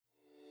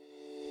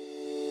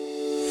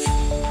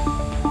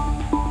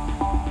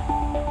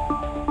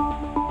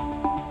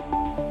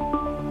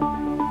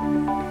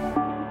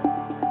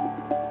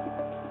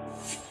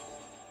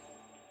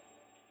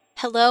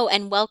Hello,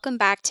 and welcome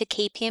back to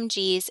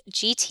KPMG's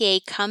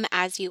GTA Come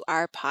As You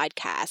Are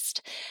podcast.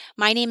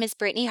 My name is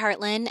Brittany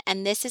Hartland,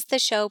 and this is the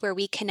show where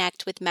we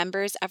connect with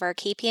members of our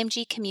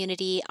KPMG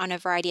community on a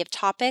variety of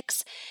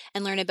topics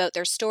and learn about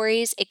their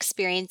stories,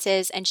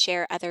 experiences, and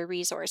share other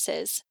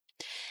resources.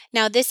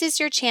 Now, this is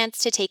your chance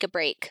to take a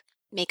break,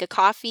 make a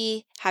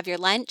coffee, have your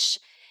lunch.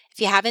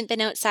 If you haven't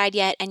been outside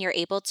yet and you're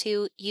able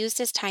to, use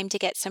this time to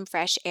get some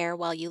fresh air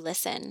while you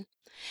listen.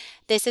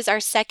 This is our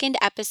second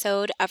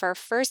episode of our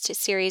first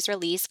series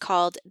release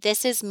called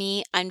This Is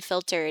Me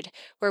Unfiltered,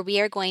 where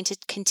we are going to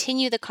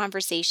continue the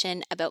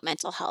conversation about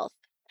mental health.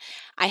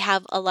 I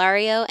have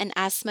Ilario and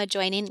Asma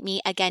joining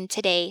me again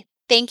today.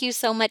 Thank you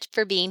so much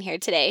for being here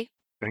today.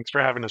 Thanks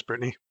for having us,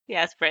 Brittany.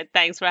 Yes, Britt,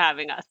 thanks for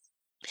having us.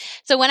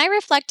 So, when I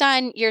reflect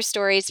on your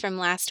stories from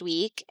last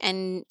week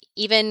and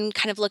even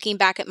kind of looking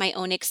back at my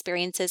own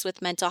experiences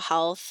with mental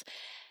health,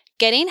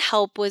 getting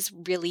help was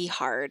really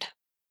hard.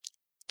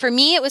 For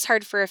me, it was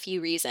hard for a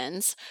few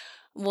reasons.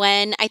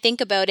 When I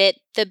think about it,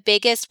 the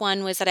biggest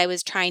one was that I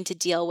was trying to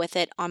deal with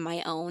it on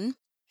my own.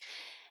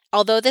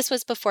 Although this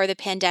was before the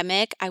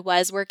pandemic, I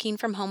was working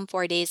from home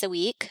 4 days a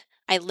week.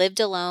 I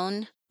lived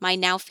alone. My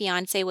now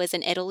fiance was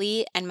in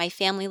Italy, and my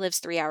family lives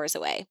 3 hours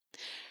away.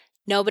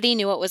 Nobody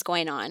knew what was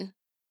going on.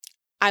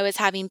 I was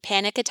having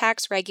panic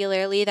attacks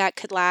regularly that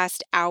could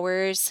last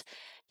hours,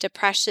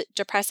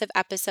 depressive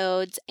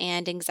episodes,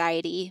 and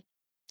anxiety.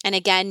 And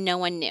again, no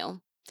one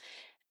knew.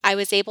 I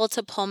was able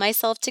to pull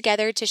myself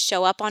together to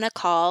show up on a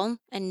call.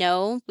 And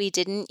no, we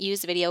didn't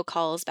use video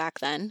calls back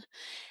then.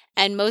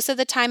 And most of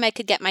the time, I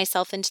could get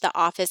myself into the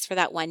office for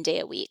that 1 day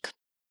a week.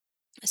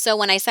 So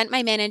when I sent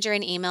my manager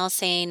an email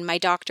saying, my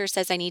doctor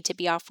says I need to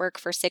be off work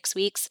for 6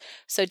 weeks,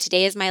 so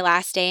today is my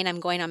last day and I'm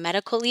going on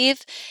medical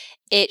leave,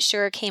 it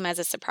sure came as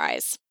a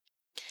surprise.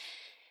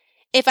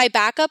 If I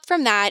back up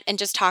from that and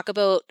just talk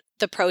about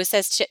the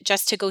process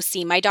just to go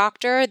see my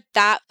doctor,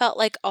 that felt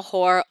like a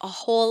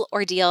whole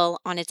ordeal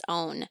on its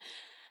own.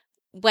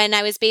 When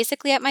I was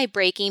basically at my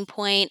breaking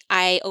point,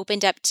 I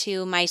opened up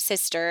to my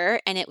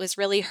sister, and it was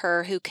really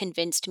her who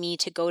convinced me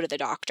to go to the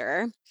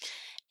doctor.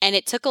 And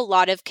it took a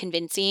lot of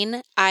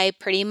convincing. I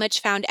pretty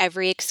much found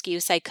every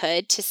excuse I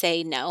could to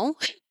say no.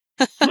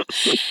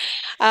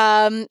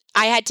 I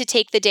had to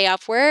take the day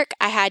off work.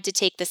 I had to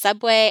take the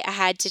subway. I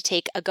had to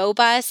take a go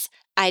bus.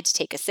 I had to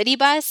take a city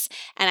bus,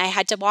 and I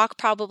had to walk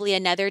probably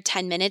another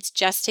 10 minutes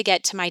just to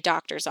get to my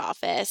doctor's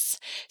office.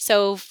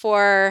 So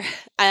for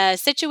a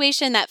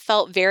situation that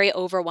felt very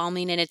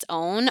overwhelming in its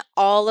own,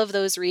 all of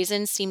those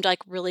reasons seemed like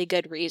really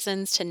good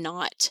reasons to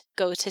not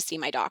go to see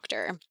my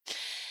doctor.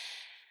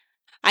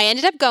 I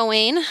ended up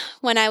going.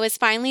 When I was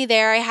finally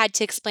there, I had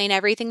to explain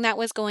everything that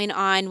was going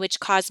on,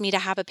 which caused me to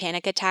have a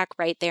panic attack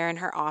right there in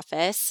her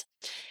office.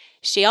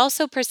 She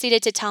also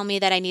proceeded to tell me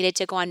that I needed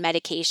to go on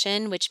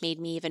medication, which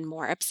made me even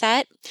more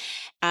upset.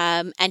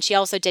 And she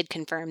also did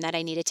confirm that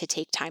I needed to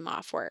take time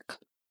off work.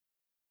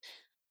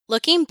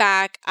 Looking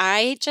back,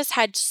 I just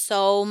had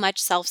so much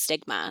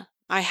self-stigma.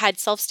 I had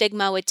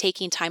self-stigma with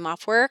taking time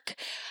off work.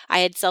 I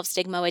had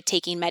self-stigma with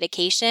taking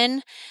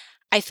medication.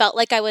 I felt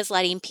like I was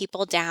letting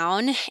people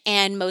down.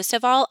 And most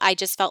of all, I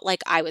just felt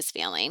like I was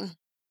failing.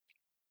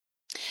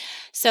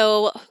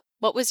 So,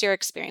 what was your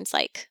experience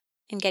like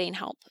in getting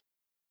help?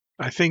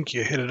 I think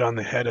you hit it on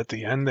the head at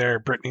the end there,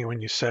 Brittany, when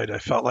you said I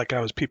felt like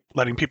I was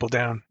letting people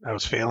down. I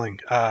was failing.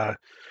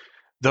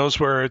 Those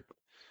were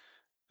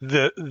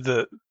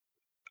the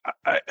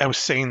I was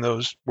saying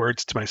those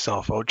words to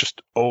myself,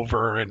 just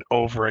over and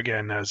over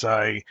again as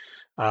I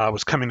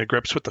was coming to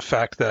grips with the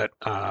fact that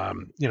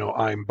I'm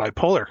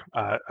bipolar.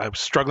 I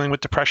was struggling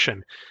with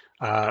depression.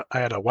 I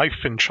had a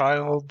wife and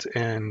child,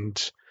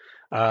 and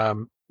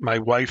my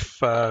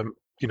wife,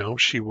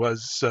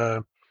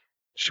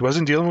 she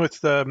wasn't dealing with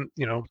the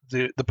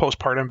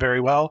postpartum very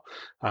well.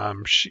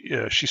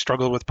 She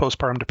struggled with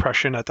postpartum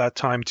depression at that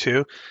time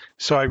too.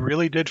 So I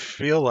really did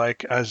feel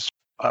like, as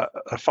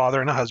a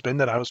father and a husband,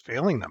 that I was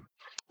failing them,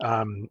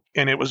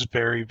 and it was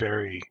very,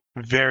 very,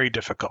 very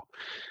difficult.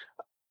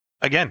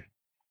 Again,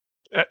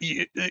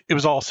 it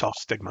was all self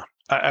stigma.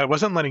 I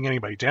wasn't letting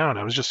anybody down.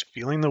 I was just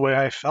feeling the way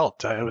I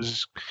felt. I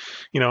was,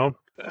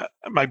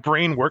 my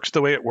brain works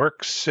the way it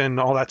works and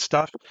all that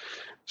stuff.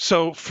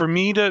 So for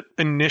me to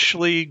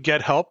initially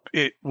get help,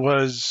 it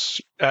was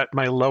at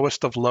my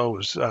lowest of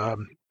lows.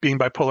 Being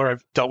bipolar,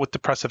 I've dealt with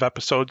depressive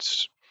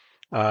episodes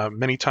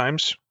many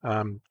times,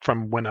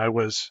 from when I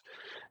was,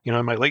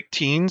 in my late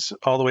teens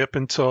all the way up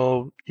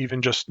until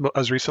even just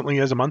as recently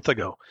as a month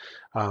ago.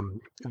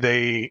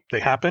 They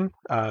happen,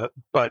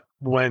 but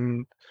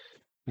when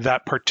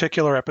that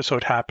particular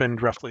episode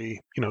happened roughly,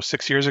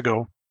 6 years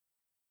ago,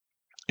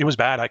 it was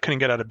bad. I couldn't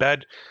get out of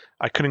bed.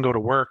 I couldn't go to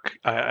work.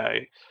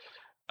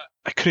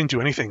 I couldn't do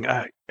anything.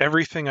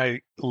 Everything I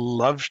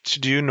loved to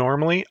do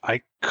normally,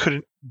 I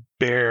couldn't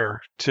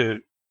bear to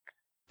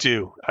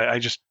do. I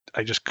just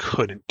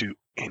couldn't do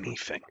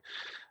anything.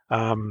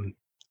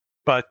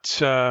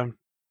 But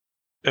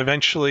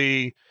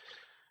eventually,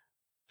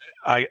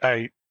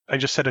 I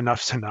just said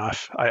enough's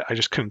enough. I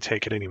just couldn't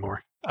take it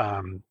anymore.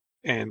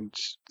 And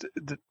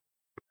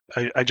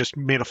I just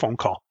made a phone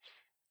call,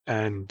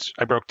 and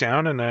I broke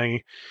down,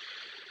 and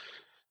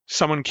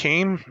someone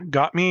came,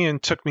 got me,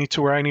 and took me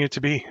to where I needed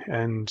to be.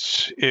 And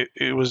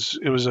it was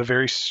a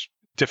very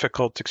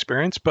difficult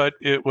experience, but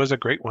it was a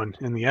great one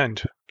in the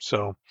end.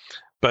 So,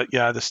 but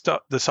yeah,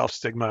 the self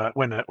stigma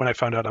when I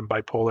found out I'm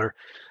bipolar,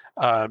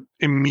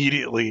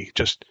 immediately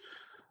just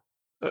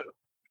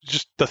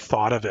the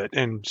thought of it,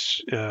 and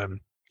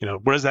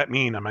what does that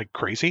mean? Am I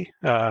crazy?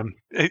 There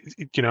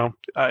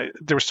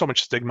was so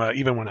much stigma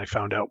even when I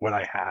found out what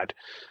I had.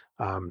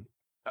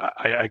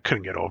 I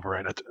couldn't get over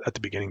it at the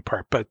beginning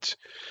part, but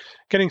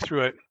getting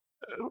through it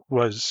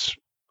was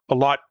a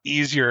lot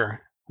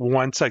easier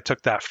once I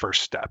took that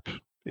first step.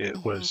 It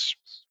was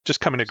just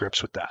coming to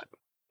grips with that,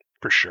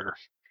 for sure.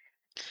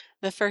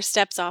 The first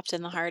step's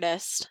often the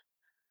hardest.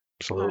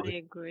 Absolutely. I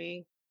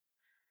agree.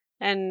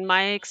 And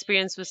my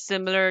experience was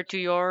similar to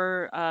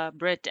your,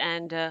 Britt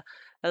and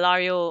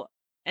Ilario.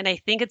 And I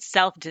think it's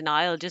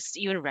self-denial, just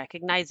even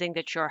recognizing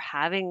that you're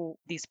having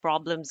these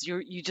problems.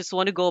 You just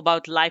want to go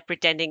about life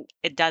pretending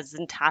it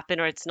doesn't happen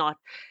or it's not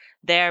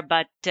there.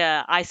 But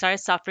I started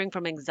suffering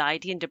from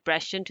anxiety and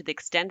depression to the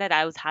extent that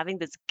I was having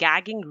this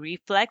gagging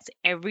reflex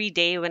every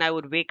day when I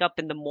would wake up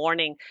in the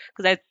morning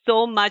because I had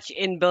so much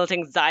inbuilt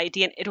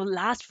anxiety and it would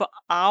last for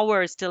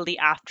hours till the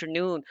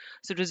afternoon.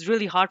 So it was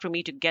really hard for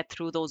me to get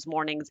through those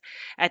mornings.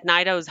 At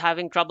night, I was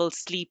having trouble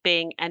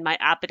sleeping and my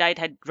appetite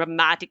had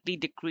dramatically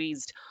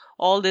decreased.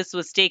 All this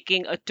was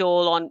taking a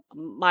toll on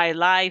my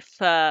life,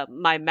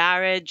 my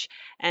marriage,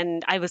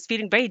 and I was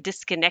feeling very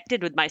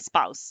disconnected with my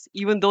spouse.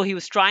 Even though he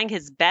was trying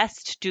his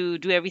best to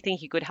do everything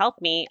he could help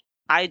me,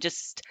 I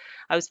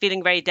was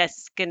feeling very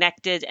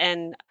disconnected.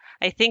 And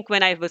I think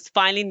when I was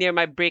finally near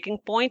my breaking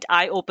point,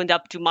 I opened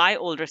up to my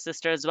older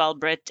sister as well,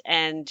 Britt,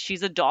 and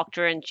she's a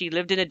doctor and she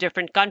lived in a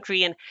different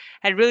country and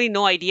had really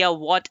no idea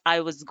what I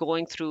was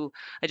going through.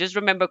 I just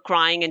remember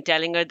crying and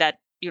telling her that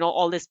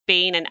all this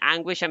pain and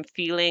anguish I'm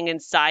feeling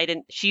inside.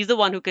 And she's the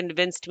one who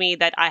convinced me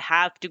that I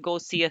have to go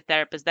see a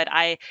therapist, that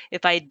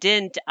if I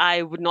didn't,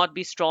 I would not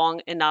be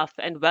strong enough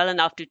and well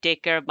enough to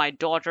take care of my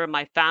daughter,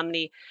 my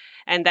family,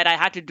 and that I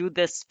had to do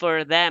this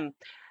for them.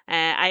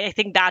 I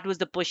think that was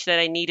the push that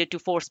I needed to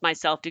force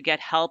myself to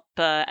get help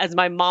as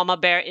my mama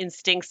bear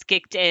instincts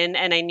kicked in.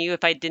 And I knew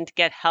if I didn't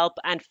get help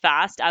and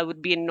fast, I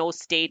would be in no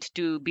state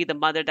to be the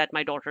mother that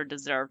my daughter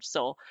deserved.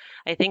 So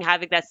I think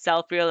having that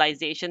self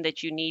realization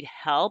that you need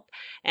help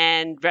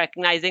and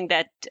recognizing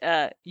that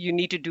you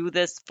need to do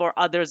this for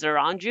others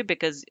around you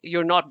because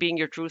you're not being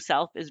your true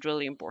self is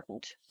really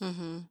important.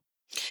 Mm-hmm.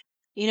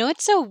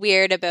 What's so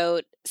weird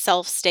about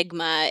self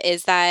stigma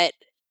is that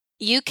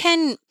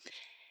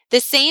the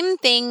same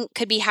thing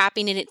could be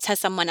happening to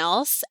someone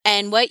else,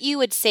 and what you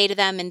would say to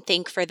them and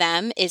think for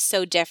them is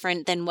so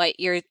different than what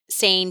you're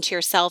saying to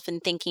yourself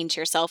and thinking to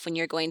yourself when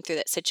you're going through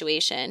that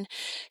situation.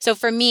 So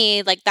for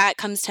me, like that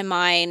comes to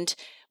mind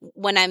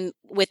when I'm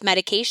with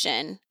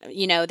medication.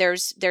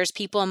 There's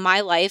people in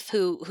my life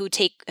who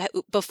take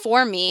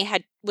before me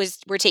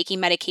were taking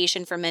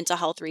medication for mental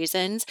health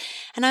reasons,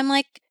 and I'm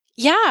like,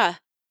 yeah,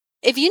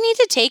 if you need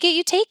to take it,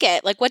 you take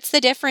it. Like, what's the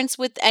difference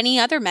with any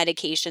other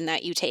medication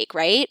that you take,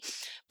 right?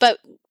 But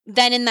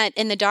then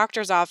in the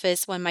doctor's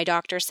office, when my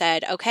doctor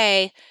said,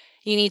 okay,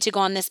 you need to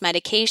go on this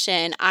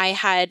medication, I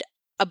had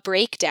a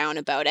breakdown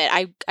about it.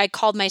 I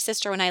called my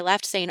sister when I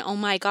left saying, oh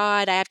my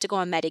God, I have to go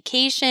on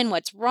medication.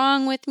 What's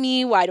wrong with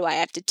me? Why do I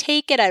have to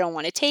take it? I don't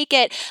want to take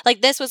it.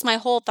 Like, this was my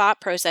whole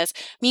thought process.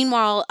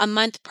 Meanwhile, a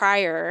month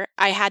prior,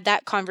 I had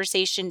that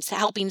conversation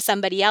helping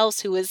somebody else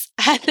who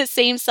had the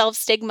same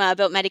self-stigma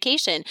about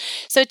medication.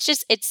 So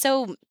it's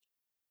so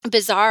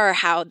bizarre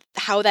how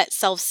that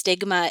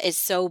self-stigma is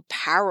so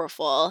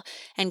powerful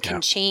and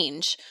can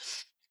change.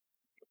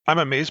 I'm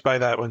amazed by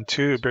that one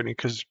too, Brittany,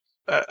 because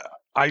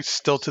I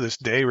still to this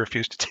day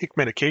refuse to take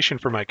medication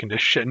for my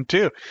condition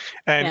too,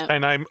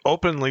 and I'm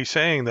openly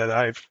saying that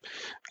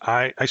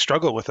I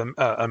struggle with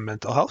a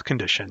mental health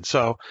condition.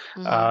 So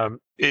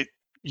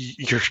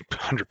you're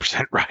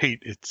 100% right.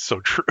 It's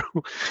so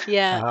true.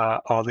 Yeah.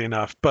 Oddly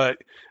enough, but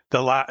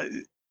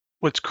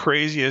what's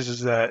crazy is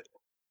that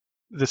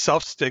the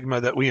self stigma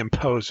that we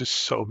impose is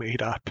so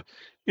made up.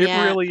 It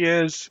really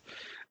is.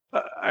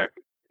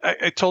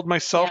 I told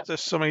myself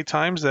this so many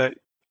times that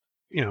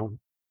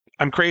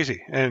I'm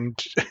crazy,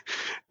 and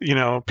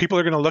people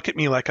are going to look at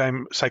me like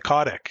I'm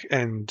psychotic,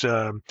 and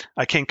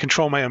I can't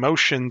control my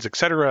emotions,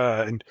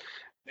 etc.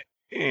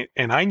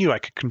 And I knew I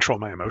could control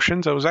my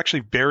emotions. I was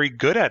actually very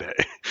good at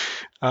it.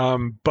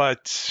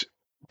 But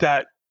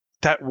that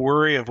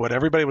worry of what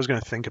everybody was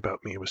going to think about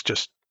me was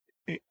just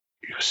it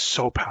was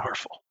so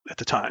powerful at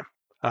the time.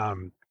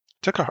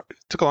 Took a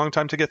long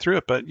time to get through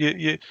it, but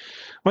you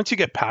once you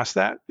get past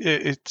that,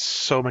 it's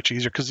so much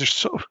easier because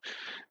there's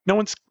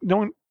no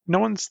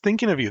one's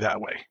thinking of you that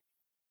way.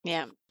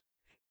 Yeah.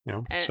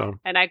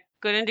 And I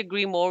couldn't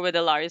agree more with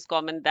Ilari's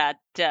comment that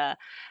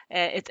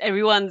it's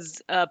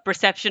everyone's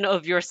perception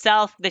of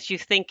yourself that you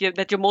think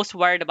that you're most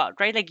worried about,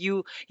 right? Like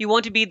you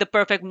want to be the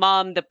perfect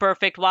mom, the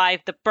perfect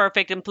wife, the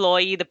perfect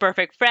employee, the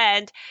perfect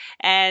friend,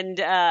 and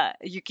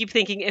you keep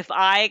thinking, if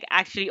I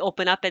actually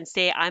open up and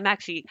say I'm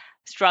actually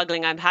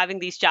struggling, I'm having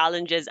these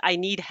challenges, I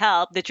need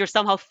help, that you're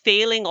somehow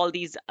failing all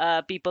these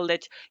people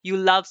that you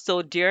love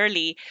so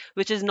dearly,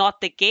 which is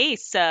not the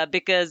case,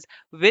 because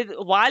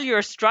while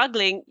you're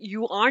struggling,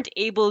 you aren't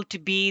able to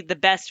be the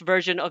best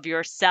version of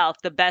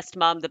yourself, the best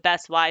mom, the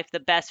best wife, the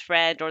best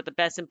friend, or the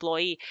best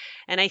employee.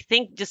 And I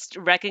think just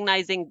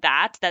recognizing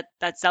that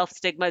self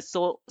stigma is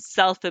so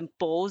self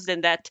imposed,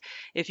 and that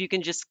if you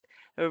can just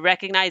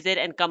recognize it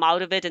and come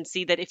out of it and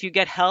see that if you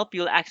get help,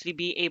 you'll actually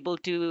be able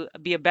to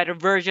be a better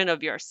version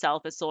of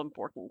yourself is so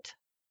important.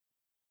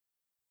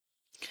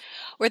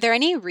 Were there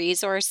any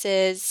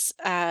resources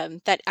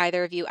that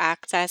either of you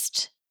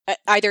accessed,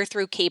 either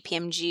through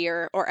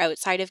KPMG or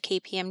outside of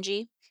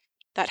KPMG,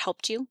 that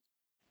helped you?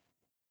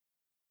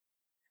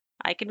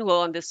 I can go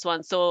on this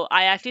one. So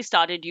I actually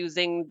started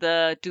using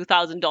the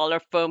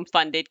 $2,000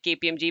 firm-funded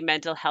KPMG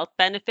mental health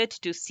benefit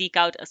to seek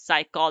out a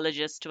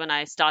psychologist when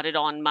I started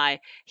on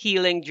my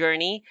healing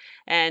journey.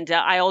 And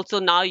I also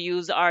now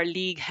use our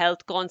League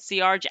Health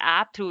Concierge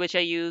app, through which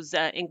I use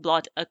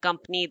Inkblot, a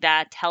company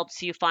that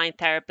helps you find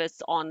therapists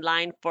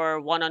online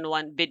for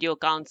one-on-one video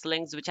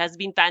counselings, which has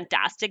been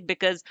fantastic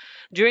because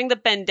during the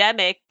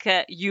pandemic,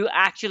 you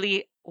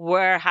actually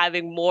were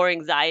having more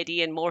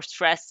anxiety and more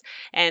stress,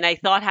 and I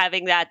thought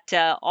having that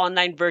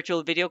online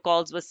virtual video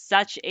calls was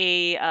such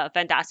a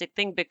fantastic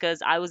thing,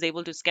 because I was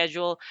able to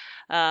schedule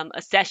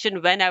a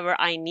session whenever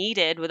I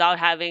needed without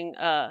having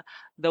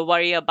the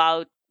worry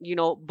about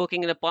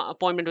booking an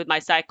appointment with my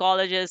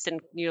psychologist and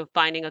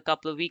finding a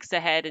couple of weeks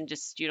ahead and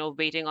just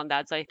waiting on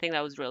that. So I think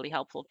that was really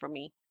helpful for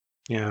me.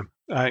 Yeah,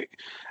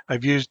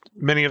 I've used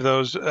many of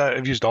those.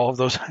 I've used all of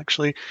those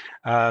actually.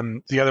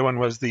 The other one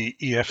was the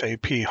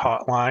EFAP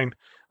hotline.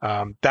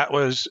 That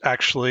was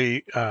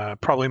actually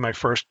probably my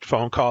first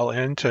phone call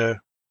in to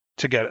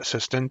get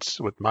assistance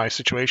with my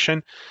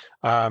situation.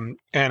 And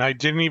I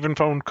didn't even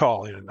phone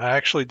call in. I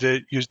actually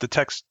did use the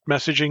text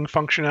messaging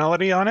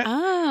functionality on it.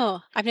 Oh,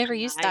 I've never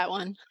used Nice. that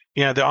one.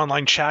 Yeah, the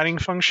online chatting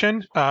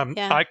function.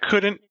 Yeah. I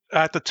couldn't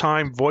at the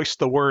time voice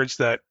the words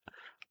that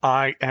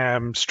I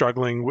am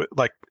struggling with.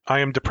 Like,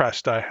 I am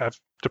depressed. I have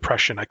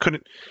depression. I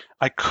couldn't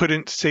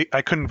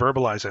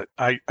verbalize it.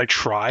 I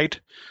tried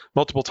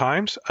multiple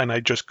times and I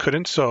just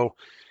couldn't. So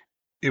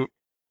it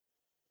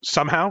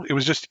somehow it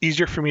was just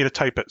easier for me to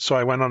type it. So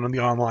I went on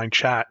the online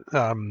chat.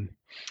 I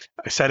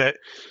said it.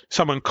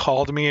 Someone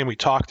called me and we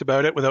talked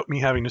about it without me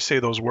having to say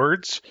those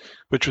words,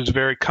 which was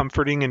very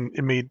comforting, and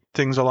it made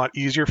things a lot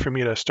easier for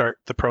me to start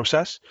the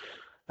process.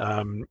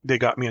 They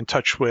got me in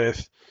touch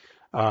with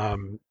a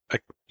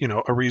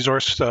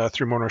resource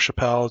through Mona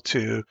Chappelle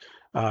to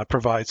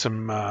provide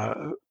some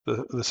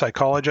the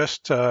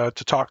psychologist to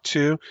talk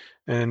to,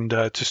 and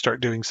to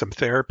start doing some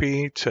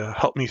therapy to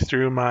help me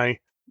through my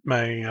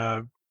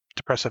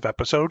depressive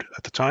episode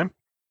at the time.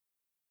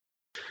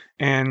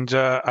 And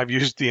I've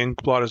used the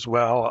Inkblot as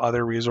well,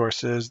 other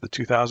resources, the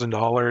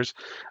 $2,000,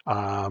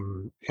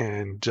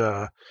 and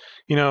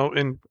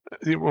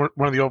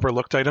one of the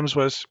overlooked items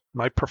was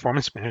my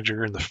performance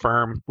manager in the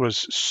firm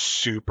was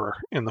super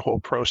in the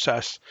whole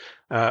process,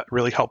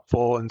 really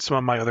helpful, and some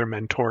of my other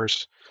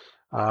mentors.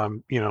 I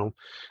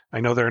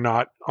know they're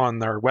not on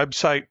their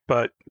website,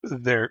 but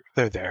they're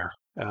there,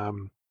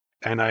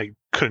 and I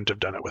couldn't have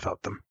done it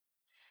without them.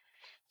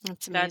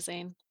 That's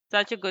amazing.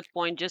 Such a good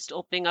point. Just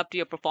opening up to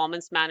your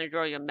performance manager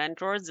or your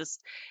mentors,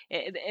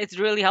 it's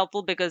really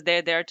helpful because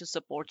they're there to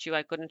support you.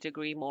 I couldn't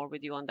agree more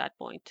with you on that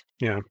point.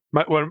 Yeah,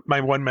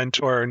 my one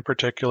mentor in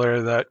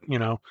particular that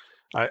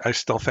I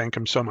still thank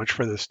him so much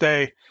for this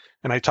day,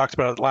 and I talked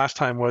about it last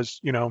time, was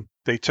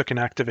they took an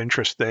active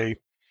interest. They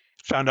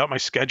found out my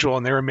schedule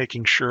and they were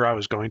making sure I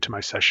was going to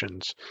my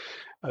sessions.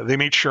 They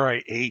made sure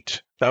I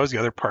ate. That was the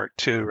other part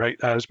too, right?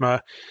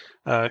 Asthma,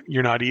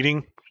 you're not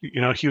eating.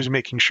 He was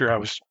making sure I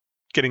was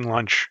getting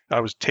lunch. I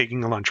was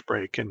taking a lunch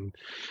break and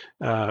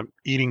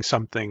eating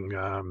something,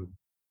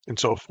 and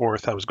so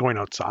forth. I was going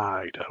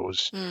outside. I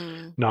was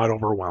not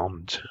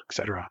overwhelmed,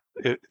 etc.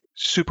 It's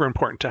super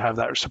important to have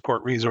that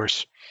support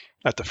resource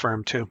at the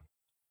firm too.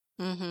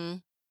 Mm-hmm.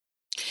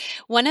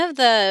 One of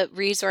the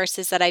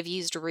resources that I've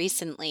used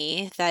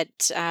recently that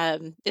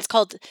it's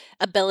called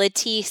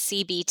Ability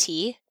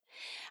CBT.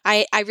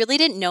 I really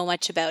didn't know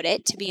much about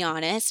it, to be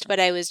honest, but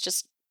I was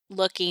just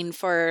looking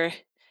for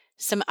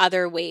some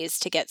other ways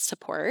to get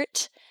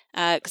support,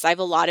 because I have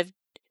a lot of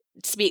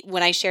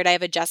when I shared I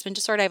have adjustment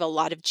disorder, I have a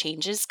lot of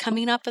changes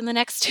coming up in the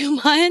next 2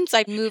 months.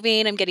 I'm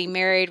moving, I'm getting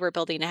married, we're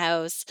building a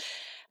house,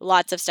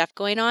 lots of stuff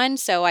going on.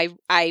 So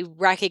I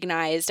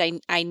recognized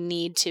I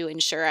need to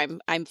ensure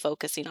I'm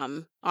focusing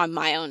on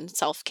my own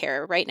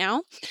self-care right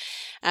now.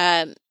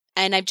 And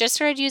I've just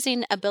started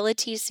using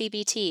Ability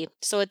CBT.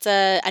 So it's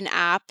an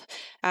app.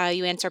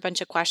 You answer a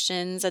bunch of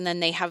questions, and then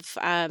they have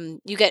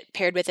you get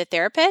paired with a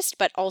therapist,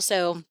 but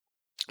also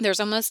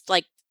there's almost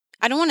like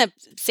I don't want to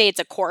say it's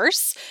a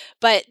course,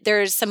 but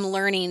there's some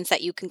learnings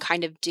that you can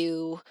kind of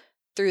do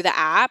through the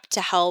app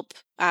to help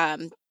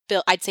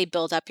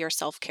build up your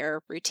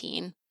self-care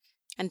routine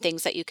and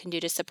things that you can do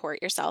to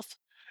support yourself.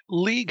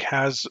 League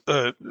has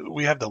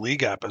we have the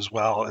League app as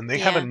well, and they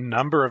have a Yeah.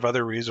 number of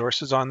other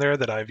resources on there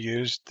that I've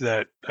used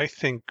that I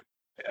think,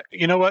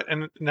 you know what,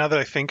 and now that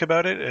I think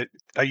about it,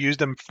 I used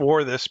them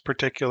for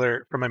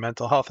my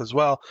mental health as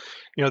well.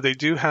 They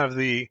do have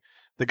the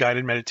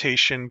guided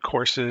meditation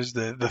courses,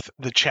 the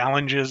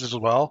challenges as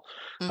well,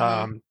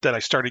 Mm-hmm. that I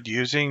started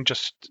using.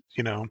 Just,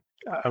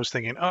 I was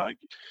thinking, oh,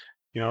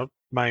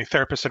 my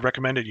therapist had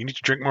recommended you need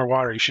to drink more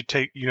water. You should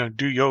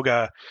do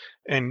yoga,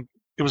 and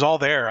it was all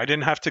there. I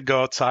didn't have to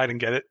go outside and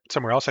get it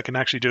somewhere else. I can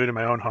actually do it in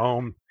my own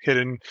home,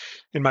 hidden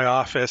in my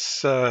office,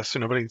 so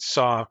nobody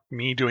saw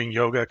me doing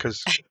yoga,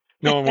 because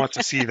no one wants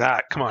to see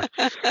that. Come on.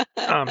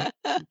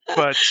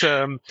 But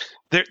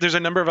there's a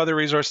number of other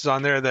resources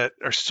on there that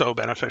are so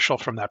beneficial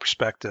from that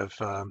perspective,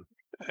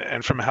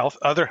 and from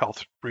other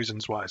health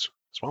reasons wise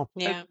as well.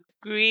 Yeah.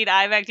 Agreed.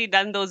 I've actually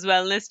done those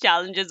wellness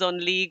challenges on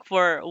League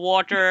for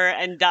water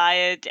and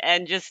diet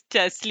and just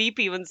sleep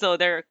even. So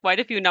there are quite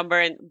a few number.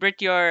 And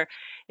Britt, your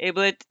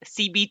Able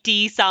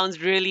CBT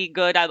sounds really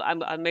good.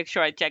 I'll make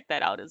sure I check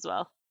that out as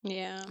well.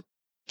 Yeah.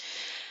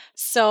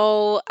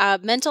 So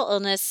mental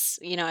illness,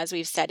 as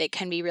we've said, it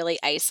can be really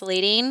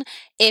isolating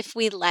if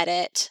we let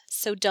it.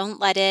 So don't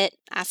let it.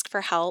 Ask for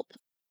help.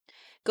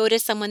 Go to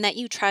someone that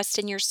you trust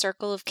in your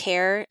circle of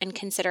care and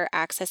consider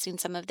accessing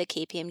some of the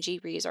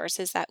KPMG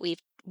resources that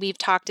we've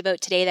talked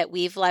about today that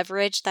we've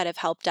leveraged that have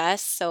helped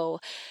us. So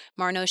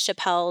Marno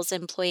Chappelle's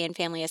Employee and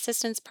Family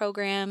Assistance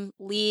Program,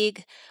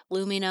 League,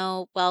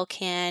 Lumino,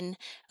 Wellcan,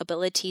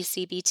 Ability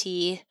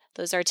CBT.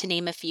 Those are to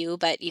name a few,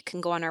 but you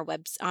can go on our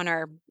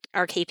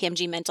our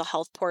KPMG mental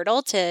health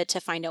portal to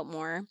find out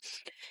more.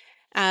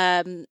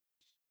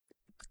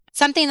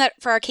 Something that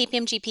for our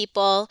KPMG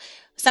people,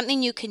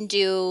 something you can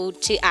do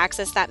to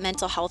access that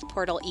mental health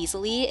portal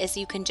easily is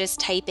you can just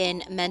type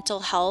in mental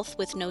health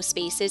with no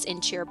spaces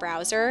into your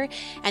browser,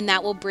 and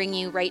that will bring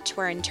you right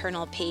to our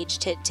internal page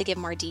to give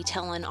more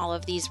detail on all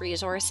of these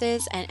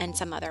resources and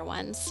some other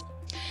ones.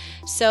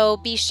 So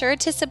be sure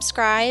to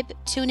subscribe.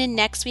 Tune in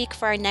next week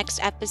for our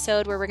next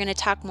episode where we're going to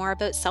talk more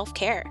about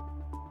self-care.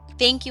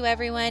 Thank you,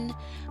 everyone.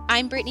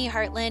 I'm Brittany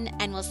Hartland,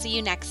 and we'll see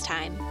you next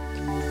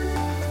time.